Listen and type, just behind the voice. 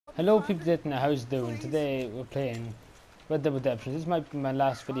Hello people that know how's it doing? Today we're playing Red Dead Redemption. This might be my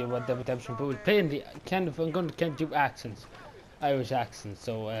last video of Red Dead Redemption, but we're playing the I'm going to kind of do accents, Irish accents,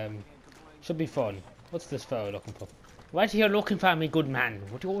 so should be fun. What's this fellow looking for? What are you looking for, me good man?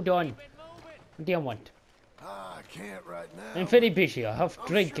 What you doing? What do you want? I can't right now. I'm very busy. I have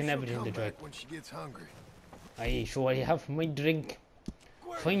drink and everything to Come drink. back when she gets hungry. Aye, so I have my drink.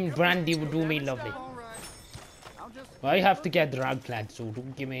 Fine brandy would do me lovely. I have to get drug lad, so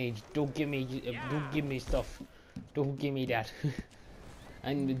don't give me stuff. Don't give me that.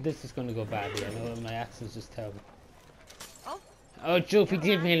 And this is gonna go badly. I know my accent's just terrible. Oh, Joe,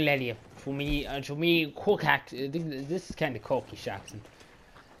 forgive me, Lelia. For me, cook act. This is kind of cokish accent,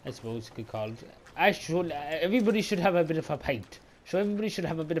 I suppose you could call it. Everybody should have a bit of a pint. So everybody should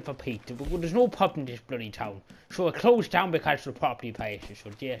have a bit of a pint. But there's no pub in this bloody town. So it closed down because of the property prices.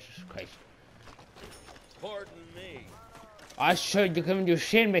 So Jesus Christ. Pardon me. I said you're coming to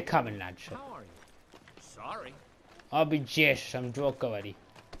shame me coming, lad. So. How are you? Sorry. I'll be Jesus, I'm drunk already.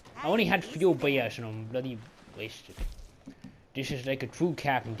 I only had few beers and I'm bloody wasted. This is like a true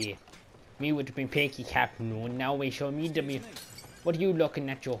captain day. Me would have been pinky captain, and now we show me the me. What are you looking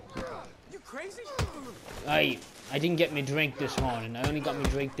at, Joe? You crazy? I didn't get me drink this morning. I only got me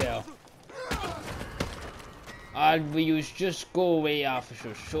drink there. We use just go away,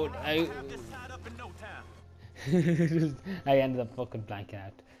 officer. So I ended up fucking blanking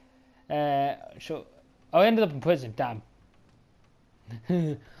out. So I ended up in prison. Damn.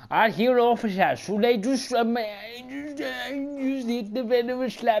 I hear officer. So they just hit the venom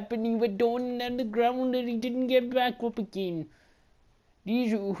slap and he went down on the ground and he didn't get back up again.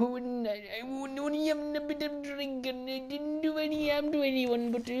 These I only having a bit of drink and I didn't do any harm to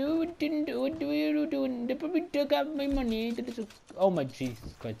anyone, but didn't do what they were doing. They probably took out my money. Oh my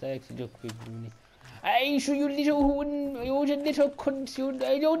Jesus Christ, I actually took people money. I show you little hoon, you little cunt,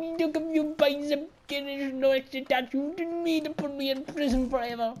 I don't need to come you buy some Guinness noise that you didn't mean to put me in prison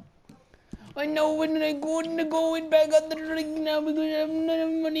forever. I know when I going back on the drink now because I have no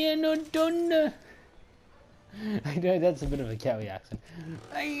money, I know done. I know that's a bit of a Cowie accent.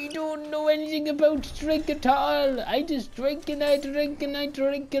 I don't know anything about drink at all. I just drink and I drink and I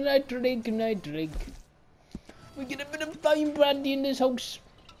drink and I drink and I drink. We get a bit of fine brandy in this house.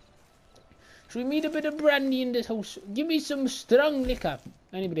 Should we meet a bit of brandy in this house? Give me some strong liquor.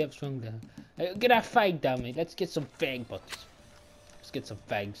 Anybody have strong liquor? Get a fag down, mate. Let's get some fag butts. Let's get some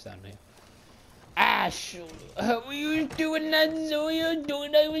fags down here. Sure. How are you doing that? So you're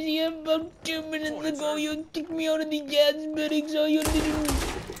doing? I was here about 2 minutes ago. You kicked me out of the gas building, so you didn't.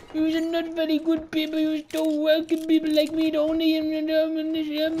 You was not very good people. You was don't welcome people like me. Only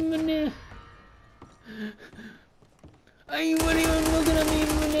I what are you looking at me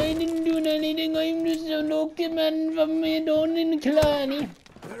when I didn't do anything? I'm just a local man from me down in Killarney.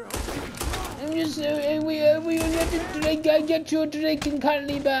 I'm just, we let to drink, I get you a drink in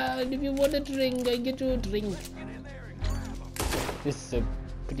Carnival. If you want a drink, I get you a drink. This is a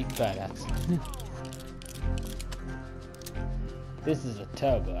pretty bad accent. This is a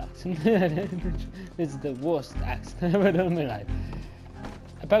terrible accent. This is the worst accent I've ever done in my life.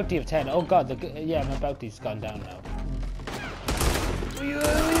 About to have 10. Oh god, yeah, my bounty's gone down now. What are you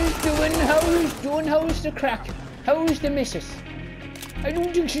doing? How is the crack? How is the missus? I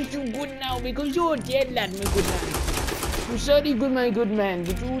don't think she's too good now because you're dead, lad, my good man. I'm sorry, my good man,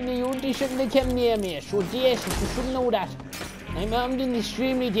 but you shouldn't have kept near me. So yes, you should know that. I'm armed and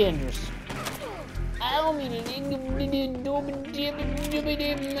extremely dangerous. I mean,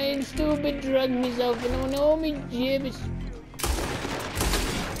 my stupid drug myself, and I know me, James.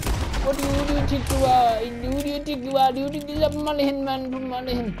 What do you think you are? Who do you think you are? Do you think you're a Mullihan man from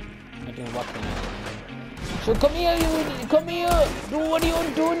Mullihan? I don't know what the name. So come here, you, come here. What are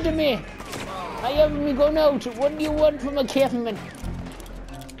you doing to me? I have me gone out. What do you want from a caveman?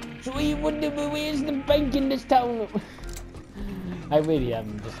 So where's the bank in this town? I really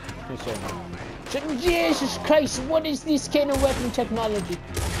am just showing. So Jesus Christ, what is this kind of weapon technology?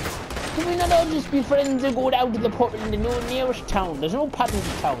 Can we not all just be friends and go down to the pub in the nearest town? There's no pub in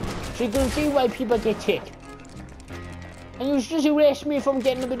the town, so you can see why people get sick. And you just erase me from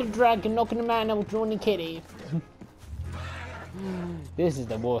getting a bit of drag and knocking a man out running kitty. This is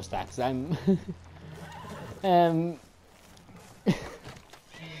the worst accent. Well,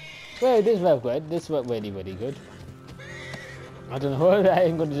 this went good. This went really, really good. I don't know.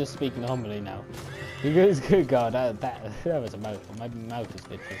 I'm going to just speak normally now. Because, good God, that was a mouthful. My mouth is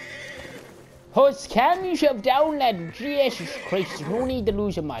literally. Horse, calm yourself down, lad. Jesus Christ, there's no need to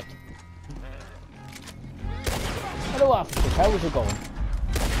lose your mind. Hello, officers. How's it going?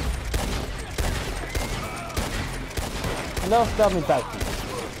 Enough, tell me about you.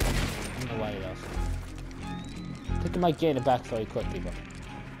 why he lost. I think he might gain it back very quickly, but...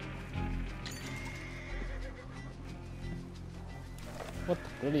 What the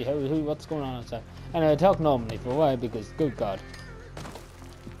bloody hell? What's going on outside? And I talk normally for a while because, good God.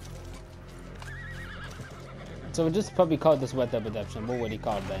 So we just probably called this Red Dead Redemption. What would he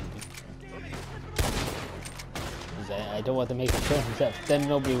call it then? I don't want to make it show himself. Then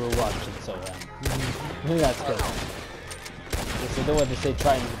nobody will watch it. So that's good. Yes, I don't want to say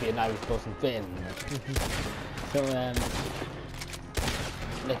trying to be an Irish person film. So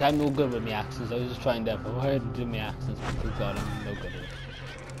like I'm no good with my accents. I was just trying to do my accents, but good God, I'm no good at it.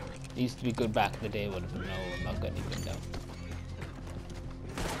 I used to be good back in the day, but no, I'm not getting good now.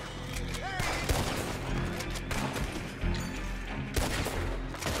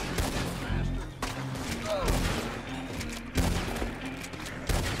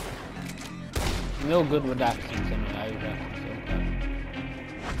 No good with accents anyway, Irish accents,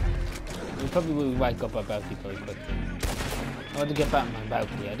 so you probably will wake up our bounty very quickly. I want to get back my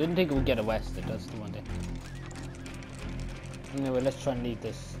bounty. I didn't think it would get arrested, that's the one thing. Anyway, let's try and leave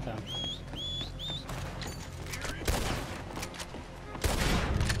this town.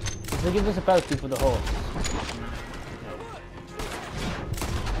 Did they give us a bounty for the horse? No.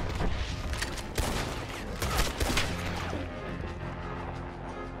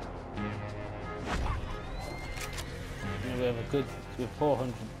 We have a good, we have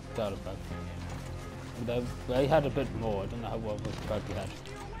 $400 back. But I had a bit more. I don't know how what was back we had.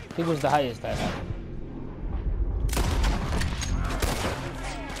 I think it was the highest I had.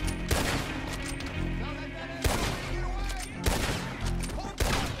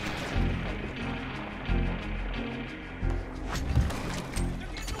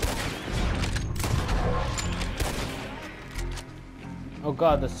 Oh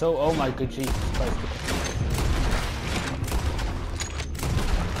God, they're so. Oh my good Jesus Christ.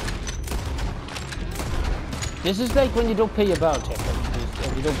 This is like when you don't pay your bow ticket.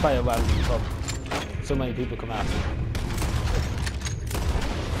 If you don't pay your bow, you come. So many people come after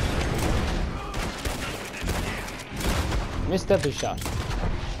you. Missed every shot.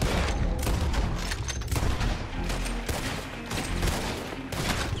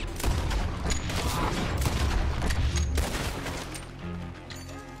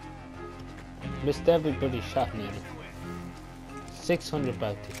 Missed everybody's shot nearly. 600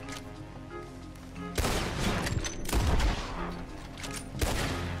 bounty.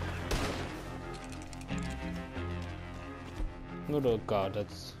 Oh God,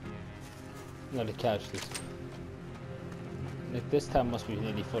 that's... I'm gonna catch this. Like, this town must be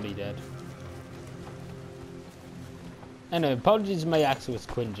nearly fully dead. Anyway, apologies my accent was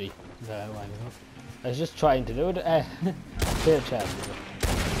cringy. I was just trying to do it. Fair chance.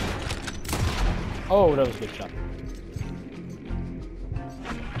 Oh, that was a good shot.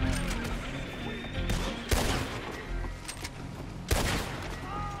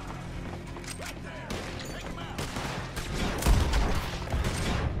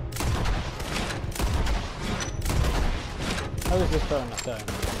 How is this fella not dying?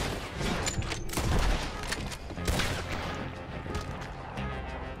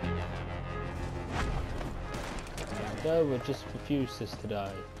 No, we'll just refuse this to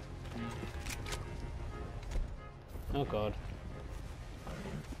die. Oh God.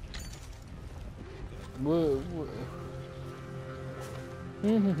 Whoa, whoa.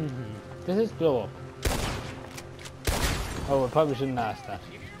 Does this blow up? Oh, I probably shouldn't ask that.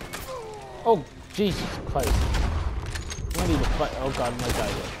 Oh, Jesus Christ. I need to fight. Oh God, I might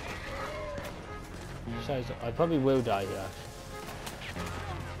die here. I probably will die here.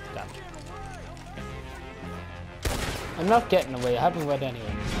 Damn. I'm not getting away. I haven't read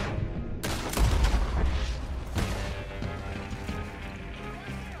anyway.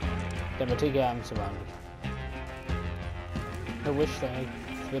 Then I take I'm surrounded. I wish that I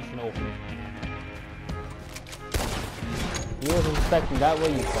could an open. You wasn't expecting that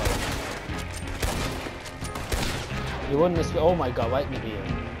way, you thought. You wouldn't have. Oh my God, right in the beard.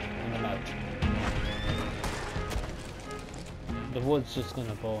 In the mouth. The wood's just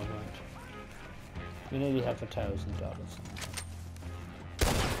gonna burn, right? We nearly have $1,000.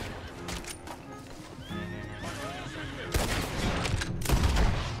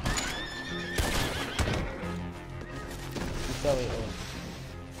 Sorry,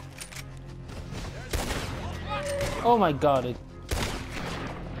 oh my God, it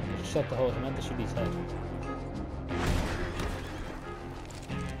shut the horse. I meant to shoot his head.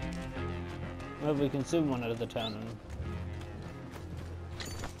 Well, we can zoom one out of the town. And...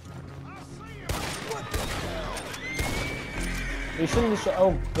 we shouldn't have.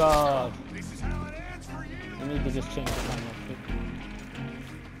 Oh God! I need to just change the camera.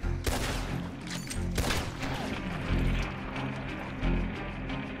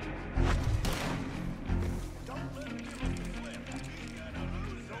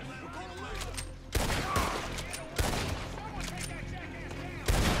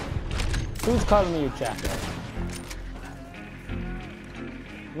 Who's calling me a jacker?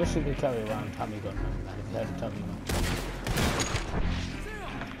 Wish you could carry around Tommy gun, man, if you had a Tommy gun.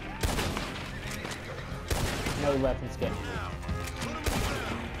 No weapons getting me.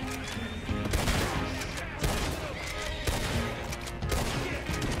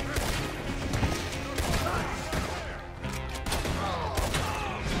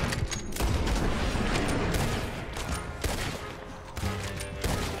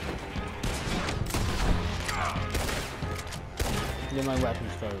 Yeah, my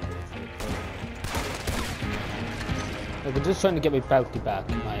weapons very good. Like, I'm just trying to get my bounty back,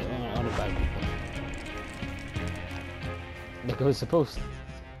 my other bounty. Like I was supposed to.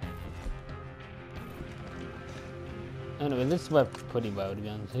 Anyway, this went pretty well, to be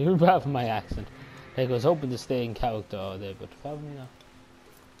honest. You're proud of my accent. Like, I was hoping to stay in character all day, but probably not.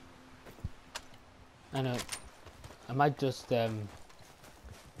 I know. I might just,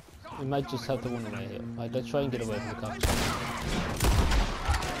 we might just have to run away here. Right, let's try and get away from the cops.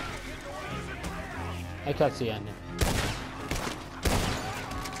 I can't see anything.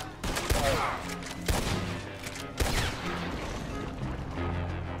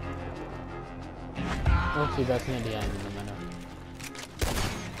 Hopefully that's near the end in a minute.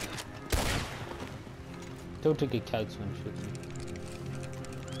 Don't take a couch when shooting.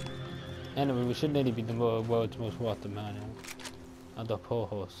 Anyway, we should nearly be the world's most wanted man on the poor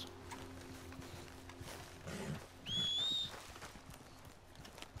horse.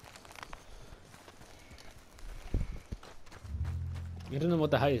 I don't know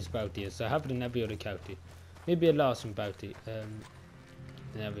what the highest bounty is. I have it in every other county. Maybe a Larson bounty. In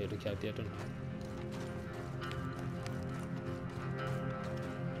every other county, I don't know.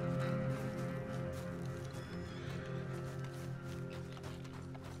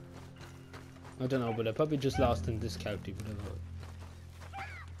 I don't know, but I probably just lost in this county, whatever.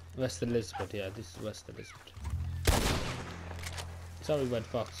 West Elizabeth, yeah, this is West Elizabeth. Sorry, Red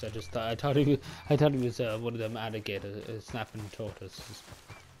Fox. I thought he was one of them alligators snapping tortoises.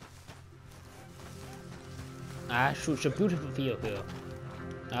 Ah, such a beautiful field here.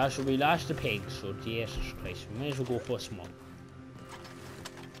 Ah, should we lash the pigs? So Jesus Christ, we may as well go for a small.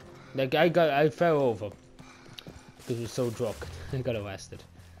 Like I fell over because I was so drunk. I got arrested.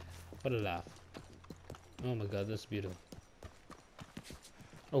 What a laugh. Oh my God, that's beautiful.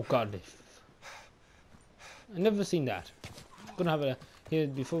 Oh God, I never seen that. Gonna have a here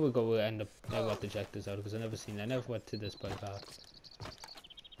before we go. We'll end up. I got to check this out because I never seen. I never went to this by car.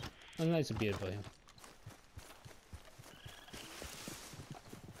 Oh, nice and beautiful here.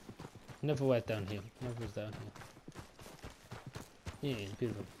 Never went down here. Never was down here. Yeah, it's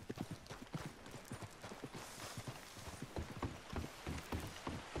beautiful.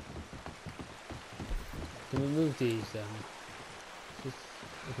 Can we move these?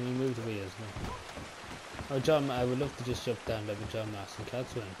 Can we move the wheels now? Oh, John, I would love to just jump down like a John Marston cat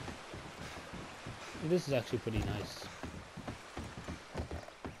swing. This is actually pretty nice.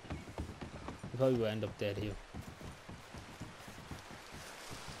 We probably will end up dead here.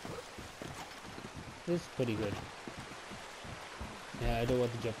 This is pretty good. Yeah, I don't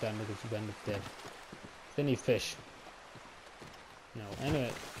want to jump down because you end up dead. Then you fish. No,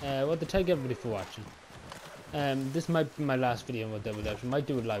 anyway, I want to thank everybody for watching. This might be my last video with Double Redemption. Might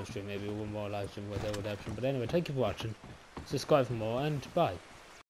do a live stream, maybe one more live stream with Double Redemption. But anyway, thank you for watching. Subscribe for more, and bye.